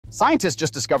Scientists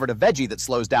just discovered a veggie that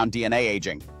slows down DNA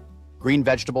aging. Green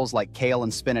vegetables like kale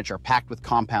and spinach are packed with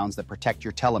compounds that protect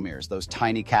your telomeres, those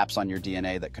tiny caps on your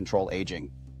DNA that control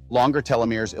aging. Longer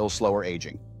telomeres will slower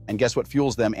aging. And guess what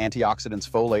fuels them? Antioxidants,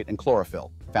 folate, and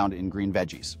chlorophyll, found in green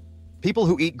veggies. People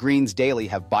who eat greens daily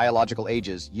have biological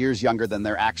ages years younger than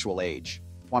their actual age.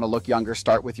 Want to look younger?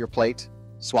 Start with your plate.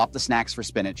 Swap the snacks for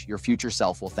spinach. Your future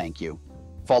self will thank you.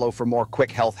 Follow for more quick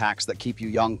health hacks that keep you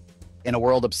young. In a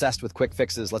world obsessed with quick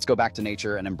fixes, let's go back to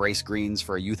nature and embrace greens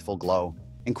for a youthful glow.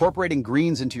 Incorporating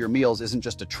greens into your meals isn't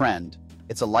just a trend,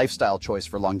 it's a lifestyle choice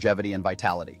for longevity and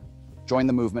vitality. Join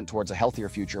the movement towards a healthier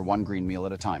future, one green meal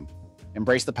at a time.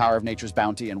 Embrace the power of nature's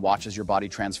bounty and watch as your body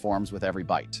transforms with every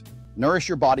bite. Nourish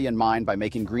your body and mind by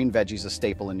making green veggies a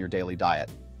staple in your daily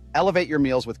diet. Elevate your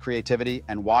meals with creativity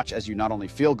and watch as you not only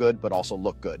feel good, but also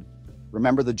look good.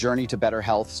 Remember, the journey to better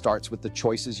health starts with the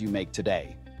choices you make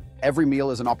today. Every meal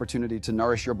is an opportunity to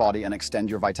nourish your body and extend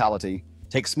your vitality.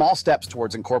 Take small steps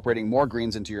towards incorporating more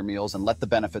greens into your meals and let the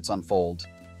benefits unfold.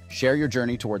 Share your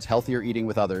journey towards healthier eating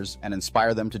with others and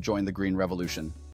inspire them to join the green revolution.